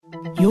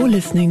You're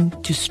listening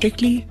to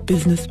Strictly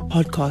Business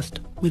Podcast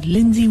with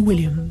Lindsay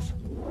Williams.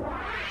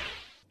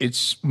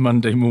 It's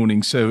Monday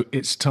morning, so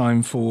it's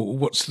time for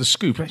What's the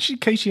Scoop? Actually,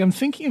 Katie, I'm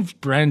thinking of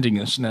branding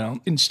us now.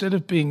 Instead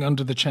of being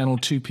under the channel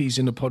Two Peas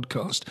in a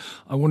Podcast,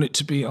 I want it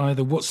to be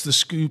either What's the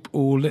Scoop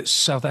or let's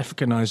South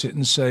Africanize it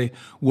and say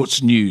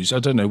What's News. I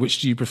don't know,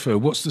 which do you prefer,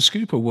 What's the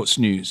Scoop or What's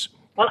News?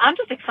 Well, I'm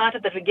just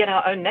excited that we get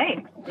our own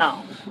name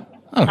now.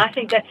 Oh. I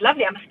think that's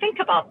lovely. I must think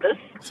about this.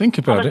 Think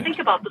about it. Think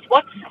about this.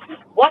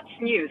 What's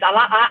news?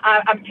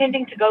 I'm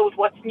tending to go with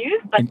what's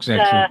news, but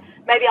exactly.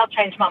 Maybe I'll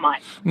change my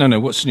mind. No,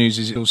 What's News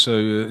is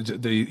also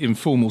the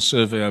informal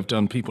survey I've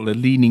done. People are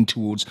leaning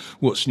towards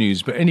What's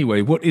News. But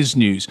anyway, what is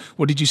news?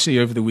 What did you see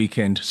over the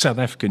weekend? South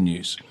African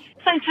news.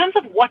 So in terms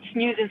of what's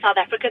news in South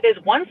Africa,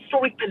 there's one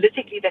story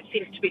politically that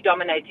seems to be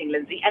dominating,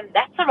 Lindsay, and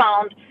that's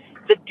around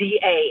the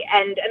DA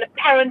and an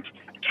apparent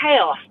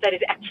chaos that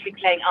is actually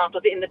playing out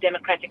within the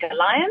Democratic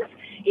Alliance.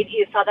 It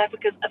is South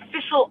Africa's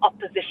official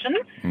opposition.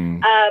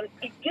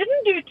 It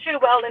didn't do too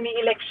well in the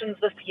elections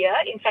this year.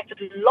 In fact,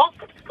 it lost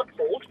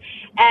support.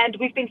 And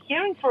we've been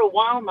hearing for a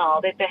while now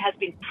that there has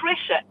been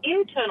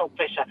internal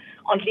pressure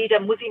on leader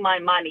Mmusi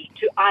Maimane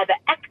to either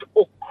act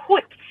or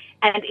quit.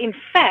 And in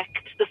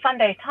fact, the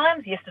Sunday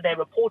Times yesterday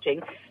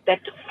reporting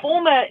that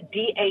former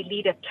DA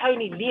leader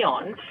Tony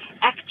Leon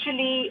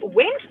actually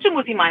went to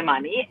Mmusi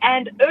Maimane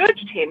and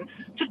urged him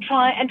to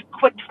try and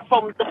quit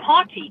from the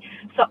party.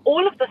 So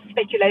all of the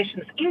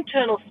speculations,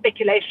 internal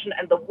speculation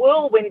and the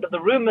whirlwind of the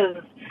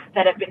rumors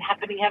that have been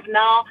happening have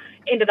now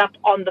ended up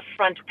on the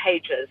front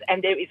pages.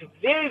 And there is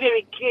very,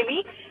 very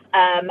clearly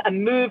a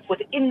move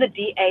within the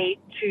DA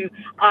to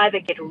either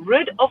get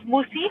rid of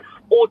Mmusi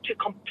or to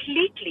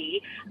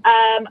completely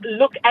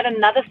look at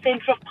another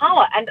center of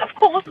power. And of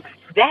course,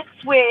 that's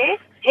where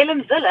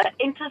Helen Zille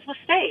enters the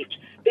stage,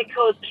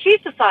 because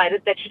she's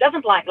decided that she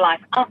doesn't like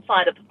life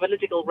outside of the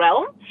political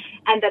realm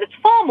and that it's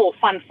far more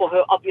fun for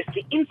her,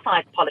 obviously,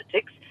 inside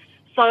politics.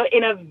 So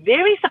in a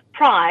very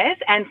surprise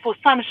and for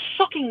some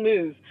shocking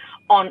move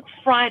on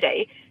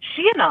Friday,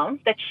 she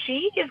announced that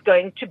she is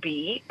going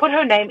to put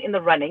her name in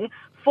the running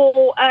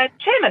for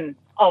chairman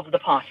of the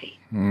party,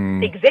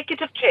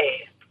 executive chair.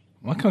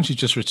 Why can't you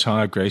just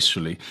retire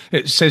gracefully?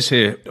 It says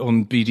here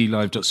on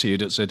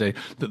bdlive.co.za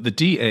that the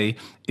DA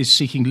is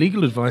seeking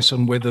legal advice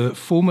on whether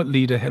former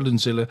leader Helen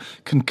Zille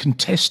can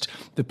contest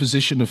the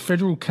position of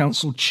Federal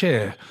Council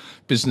chair.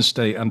 Business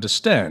Day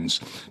understands.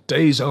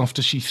 Days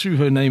after she threw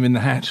her name in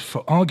the hat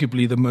for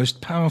arguably the most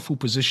powerful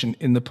position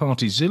in the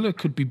party, Zille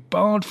could be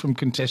barred from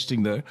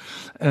contesting, though,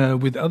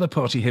 with other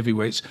party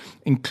heavyweights,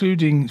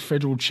 including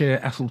Federal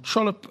Chair Athol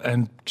Trollip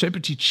and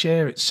Deputy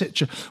Chair,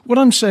 etc. What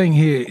I'm saying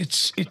here,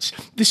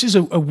 this is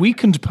a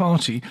weakened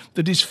party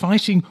that is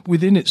fighting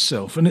within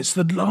itself, and it's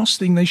the last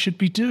thing they should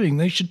be doing.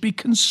 They should be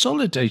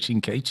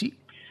consolidating, Katie.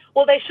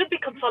 Well, they should be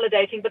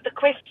consolidating, but the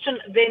question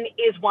then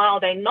is, why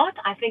are they not?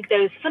 I think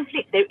there is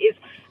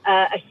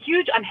a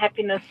huge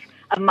unhappiness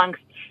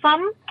amongst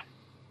some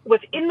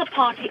within the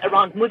party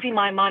around Mmusi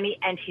Maimane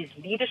and his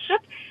leadership.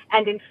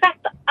 And in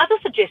fact, the other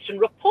suggestion,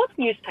 Report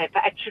newspaper,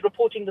 actually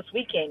reporting this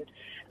weekend,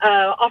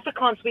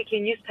 Afrikaans weekly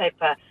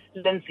newspaper,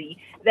 Lindsay,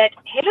 that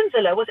Helen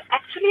Zille was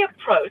actually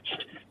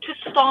approached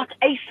to start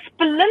a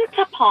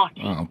splinter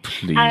party. Oh,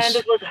 please. And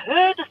it was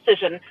her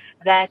decision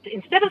that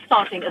instead of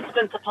starting a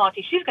splinter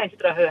party, she's going to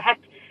throw her hat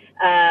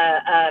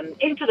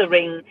into the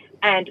ring,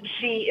 and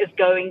she is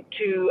going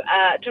to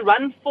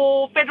run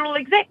for federal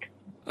exec.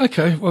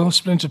 Okay, well,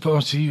 splinter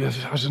party, I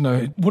don't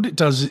know. What it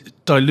does,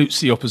 it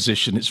dilutes the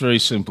opposition. It's very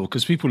simple,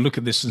 because people look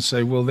at this and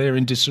say, well, they're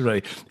in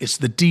disarray. It's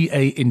the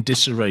DA in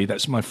disarray.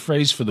 That's my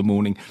phrase for the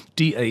morning,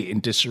 DA in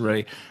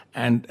disarray,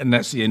 and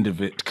that's the end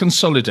of it.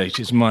 Consolidate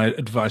is my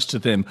advice to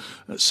them,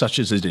 such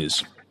as it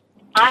is.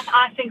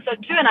 I think so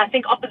too, and I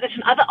think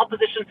other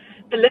opposition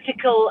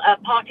political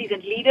parties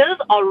and leaders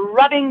are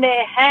rubbing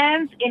their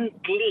hands in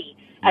glee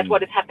at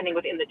what is happening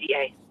within the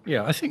DA.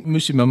 Yeah, I think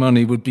Mmusi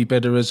Maimane would be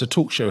better as a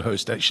talk show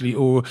host, actually,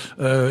 or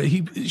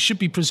he should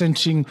be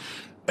presenting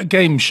a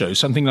game show,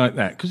 something like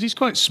that, because he's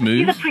quite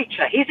smooth. He's a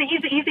preacher.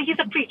 He's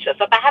a preacher,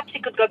 so perhaps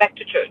he could go back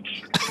to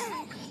church.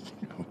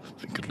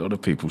 I think a lot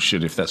of people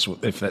should, if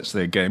that's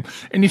their game.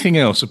 Anything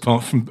else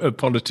apart from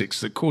politics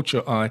that caught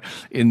your eye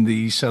in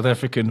the South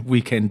African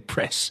weekend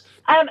press?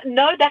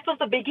 No, that was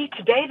the biggie.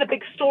 Today, the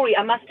big story,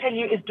 I must tell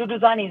you, is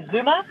Duduzane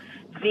Zuma,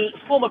 the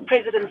former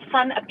president's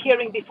son,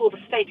 appearing before the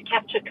State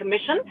Capture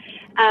Commission.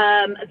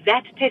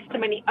 That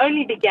testimony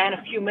only began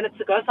a few minutes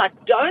ago, so I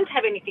don't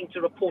have anything to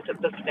report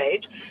at this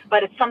stage,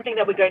 but it's something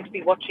that we're going to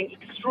be watching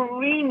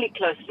extremely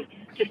closely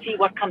to see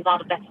what comes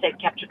out of that State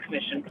Capture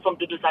Commission from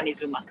Duduzane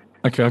Zuma.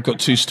 Okay, I've got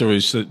two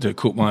stories that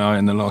caught my eye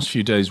in the last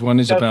few days. One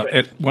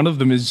of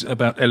them is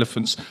about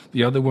elephants.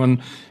 The other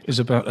one is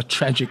about a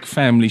tragic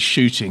family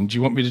shooting. Do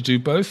you want me to do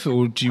both,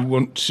 or do you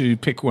want to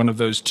pick one of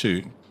those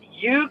two?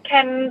 you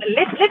can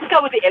let's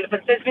go with the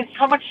elephants. There's been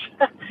so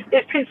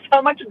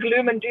much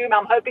gloom and doom.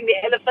 I'm hoping the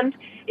elephant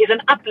is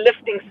an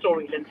uplifting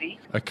story, Lindsay.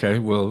 Okay,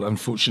 well,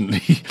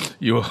 unfortunately,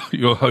 your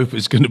hope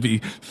is going to be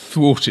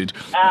thwarted.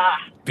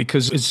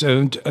 Because it's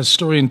a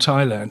story in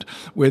Thailand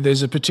where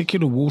there's a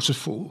particular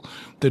waterfall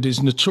that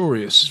is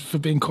notorious for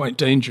being quite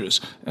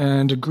dangerous,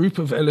 and a group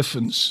of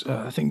elephants,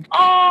 I think... Oh,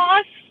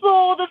 I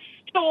saw the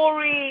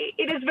story.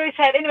 It is very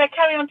sad. Anyway,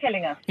 carry on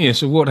telling us. Yeah,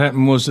 so what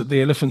happened was that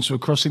the elephants were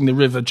crossing the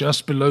river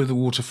just below the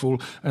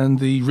waterfall, and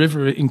the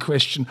river in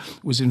question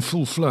was in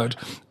full flood,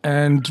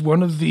 and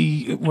one of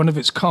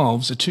its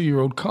calves, a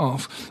 2-year-old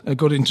calf,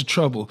 got into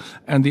trouble,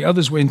 and the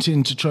others went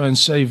in to try and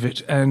save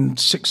it, and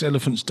 6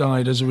 elephants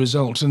died as a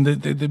result. And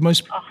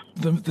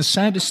the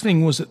saddest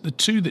thing was that the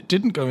 2 that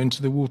didn't go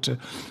into the water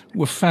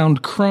were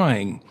found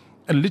crying,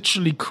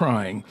 literally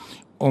crying,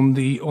 on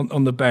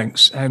the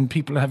banks, and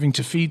people are having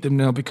to feed them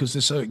now because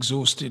they're so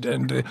exhausted,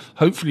 and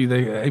hopefully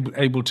they're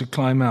able to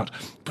climb out.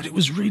 But it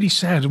was really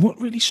sad, and what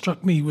really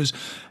struck me was,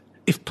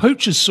 if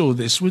poachers saw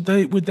this, would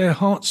their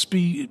hearts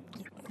be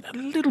a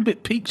little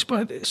bit piqued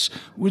by this?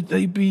 Would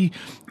they be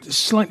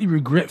slightly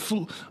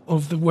regretful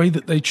of the way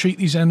that they treat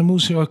these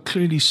animals who are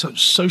clearly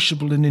such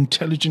sociable and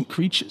intelligent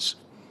creatures?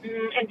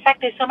 In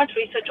fact, there's so much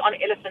research on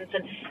elephants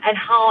and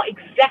how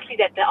exactly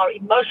that they are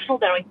emotional,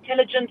 they're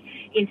intelligent.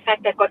 In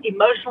fact, they've got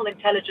emotional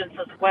intelligence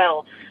as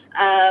well.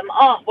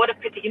 What a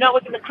pity. You know, I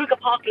was in the Kruger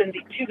Park,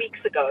 Lindsay, 2 weeks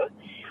ago,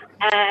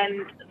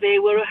 and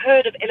there were a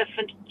herd of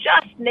elephants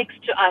just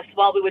next to us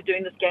while we were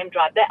doing this game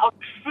drive. They are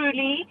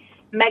truly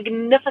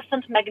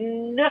magnificent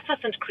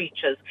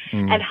creatures.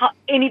 And how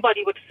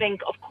anybody would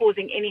think of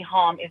causing any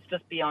harm is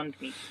just beyond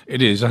me.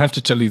 It is. I have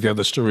to tell you the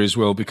other story as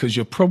well, because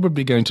you're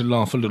probably going to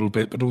laugh a little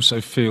bit, but also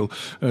feel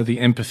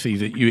the empathy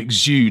that you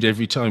exude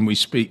every time we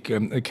speak,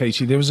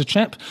 Katie. There was a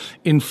chap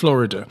in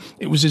Florida.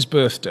 It was his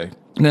birthday.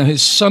 Now,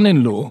 his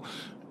son-in-law,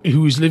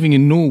 who was living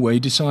in Norway,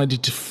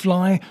 decided to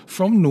fly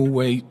from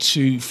Norway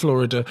to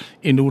Florida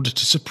in order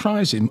to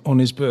surprise him on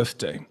his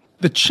birthday.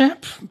 The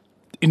chap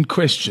in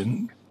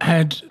question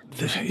had...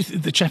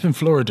 The chap in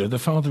Florida, the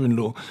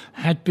father-in-law,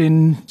 had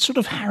been sort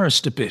of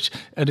harassed a bit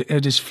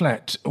at his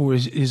flat or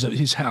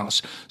his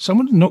house.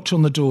 Someone had knocked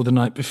on the door the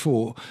night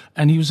before,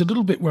 and he was a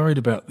little bit worried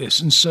about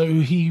this, and so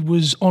he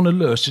was on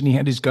alert, and he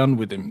had his gun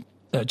with him,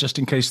 just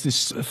in case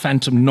this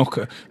phantom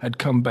knocker had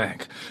come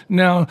back.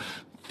 Now,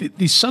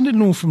 the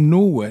son-in-law from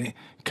Norway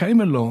came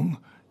along,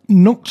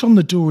 knocked on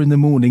the door in the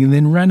morning, and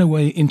then ran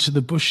away into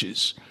the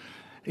bushes.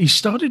 He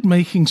started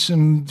making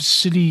some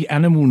silly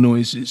animal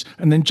noises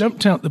and then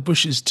jumped out the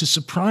bushes to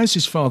surprise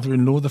his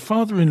father-in-law. The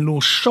father-in-law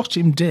shot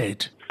him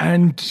dead.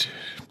 And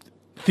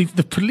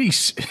the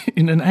police,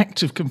 in an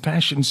act of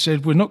compassion,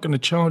 said, we're not going to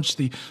charge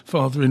the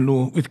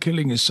father-in-law with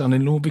killing his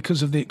son-in-law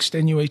because of the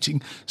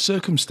extenuating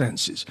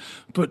circumstances.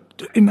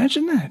 But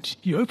imagine that.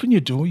 You open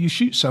your door, you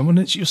shoot someone,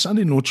 it's your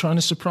son-in-law trying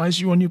to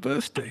surprise you on your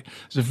birthday.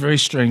 It's a very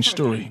strange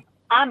story.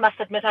 I must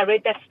admit, I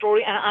read that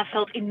story and I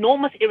felt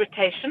enormous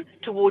irritation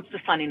towards the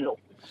son-in-law.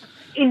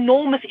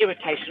 Enormous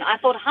irritation. I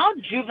thought, how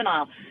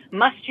juvenile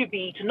must you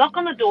be to knock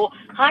on the door,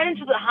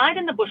 hide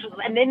in the bushes,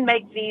 and then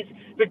make these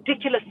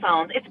ridiculous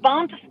sounds? It's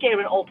bound to scare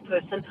an old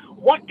person.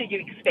 What do you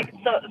expect?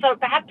 So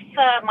perhaps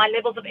my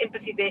levels of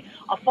empathy there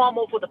are far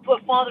more for the poor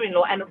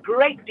father-in-law and a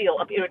great deal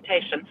of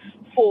irritation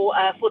for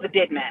the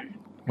dead man.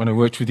 When I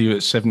worked with you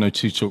at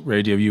 702 Talk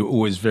Radio, you were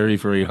always very,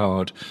 very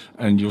hard,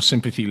 and your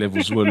sympathy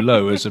levels were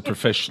low as a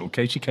professional.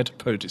 Katie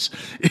Katapodis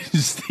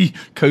is the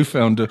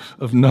co-founder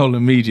of Nala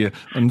Media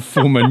and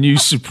former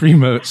news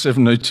supremo at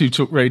 702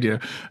 Talk Radio.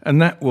 And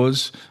that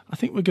was, I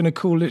think we're going to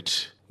call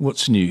it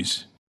What's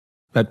News.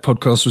 That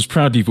podcast was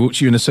proudly brought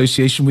to you in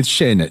association with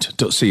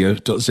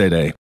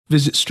sharenet.co.za.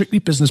 Visit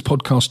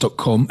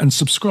strictlybusinesspodcast.com and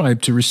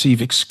subscribe to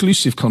receive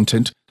exclusive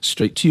content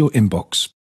straight to your inbox.